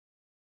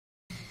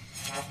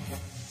Hi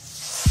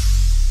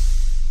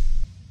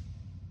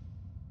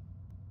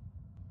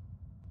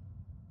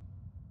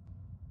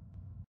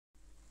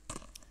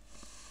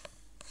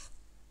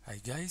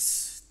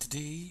guys,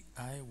 today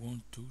I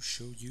want to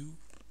show you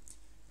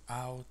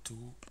how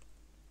to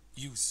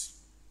use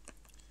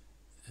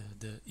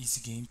the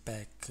Easy Game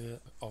Pack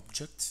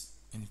object,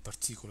 in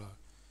particular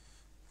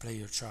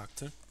player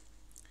character,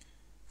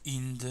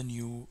 in the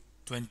new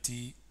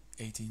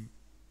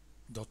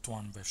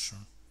 2018.1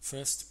 version.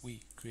 First we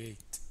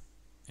create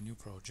a new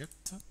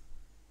project,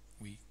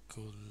 we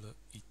call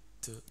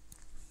it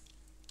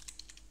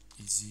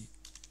Easy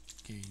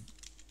Game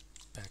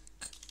Pack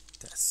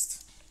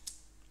Test.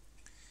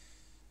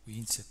 We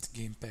insert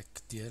game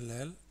pack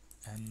DLL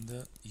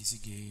and easy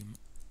game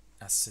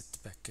asset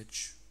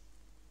package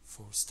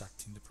for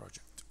starting the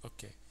project.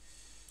 Okay,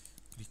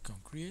 click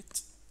on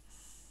create.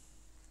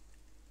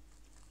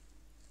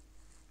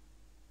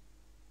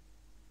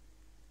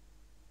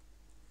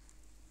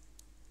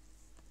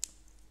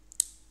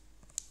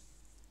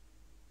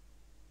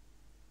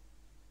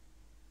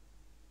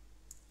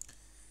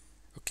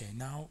 Okay,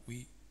 now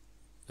we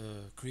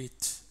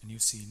create a new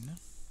scene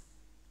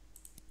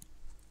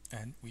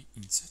and we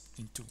insert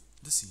into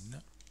the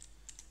scene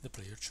the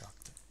player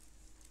character.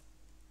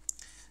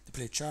 The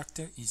player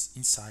character is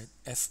inside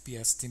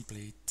FPS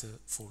template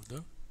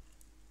folder.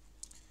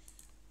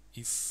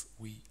 If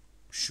we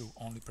show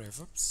only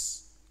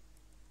prefabs,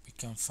 we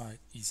can find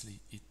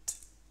easily it.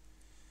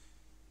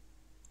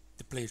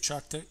 The player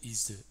character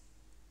is the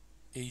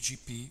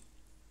AGP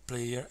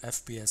player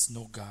FPS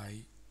no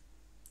guy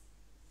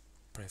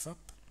prefab.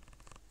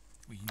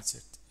 We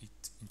insert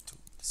it into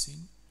the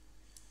scene.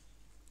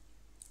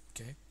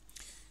 Okay,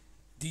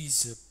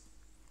 this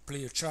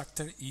player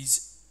character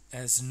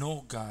has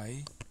no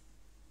GUI,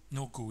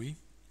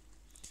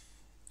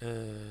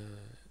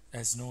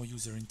 has no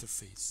user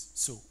interface,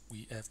 so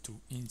we have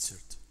to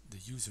insert the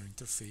user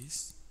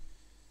interface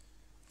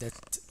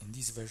that in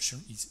this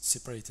version is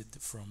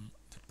separated from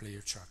the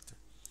player character.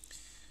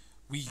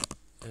 We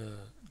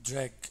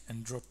drag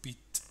and drop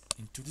it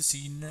into the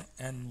scene,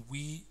 and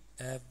we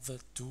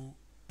have to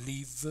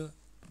leave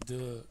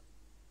the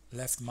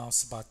left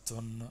mouse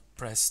button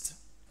pressed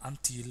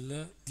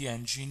until the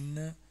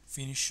engine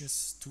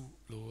finishes to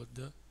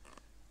load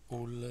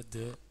all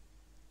the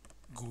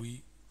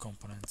GUI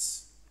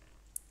components.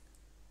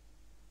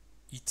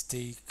 It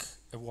takes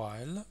a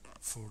while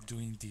for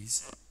doing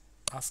this.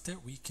 After,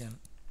 we can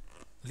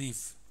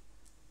leave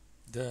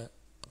the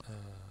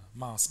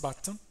mouse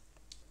button.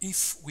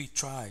 If we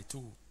try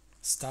to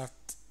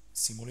start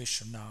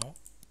simulation now,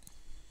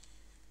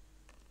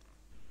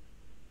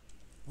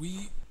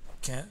 we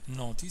can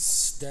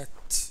notice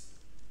that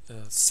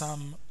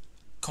some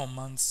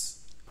commands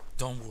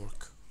don't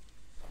work.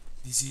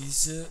 This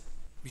is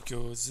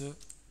because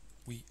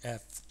we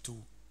have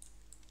to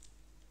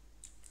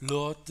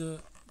load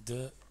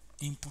the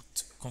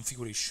input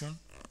configuration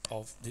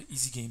of the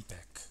Easy Game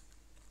Pack.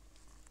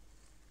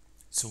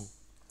 So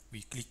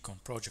we click on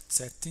Project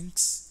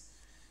Settings,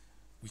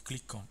 we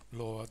click on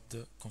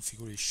Load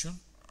Configuration,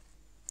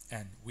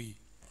 and we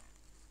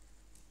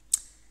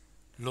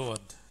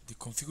load the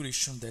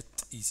configuration that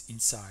is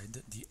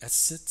inside the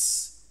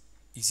Assets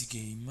Easy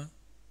Game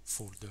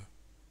folder,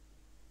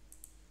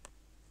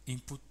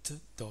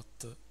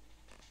 input.cfg.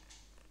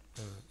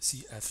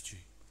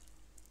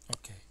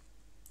 Okay,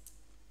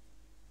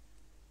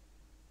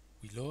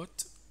 we load.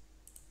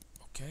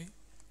 Okay,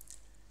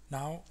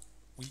 now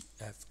we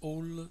have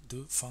all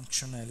the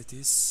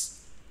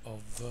functionalities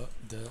of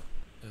the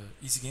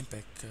Easy Game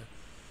Pack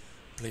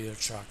player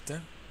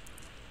character,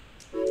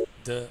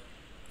 the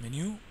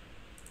menu,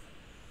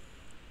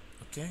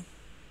 okay,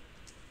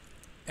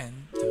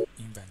 and the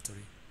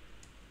inventory.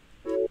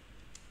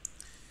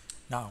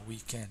 Now we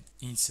can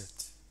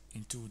insert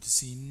into the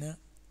scene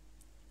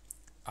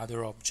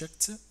other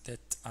objects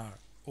that are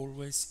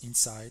always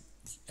inside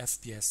the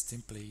FPS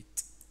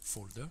template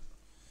folder.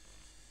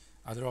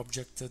 Other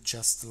objects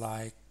just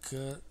like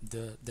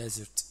the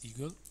Desert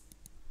Eagle,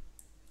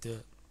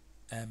 the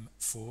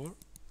M4,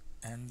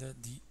 and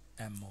the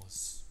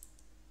ammos.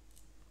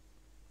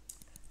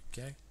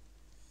 Okay.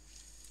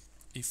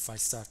 If I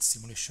start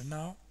simulation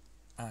now,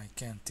 I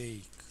can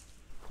take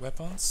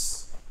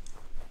weapons,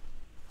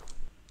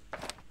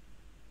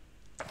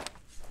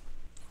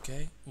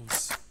 okay,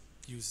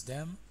 use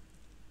them,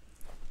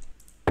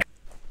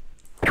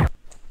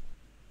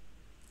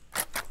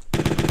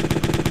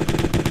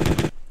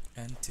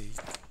 and take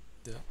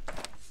the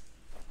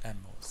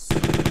ammos.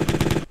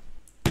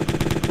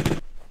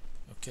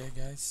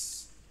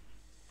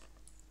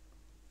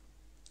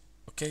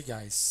 Okay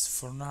guys,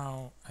 for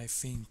now I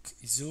think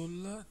is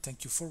all.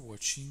 Thank you for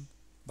watching.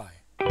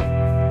 Bye.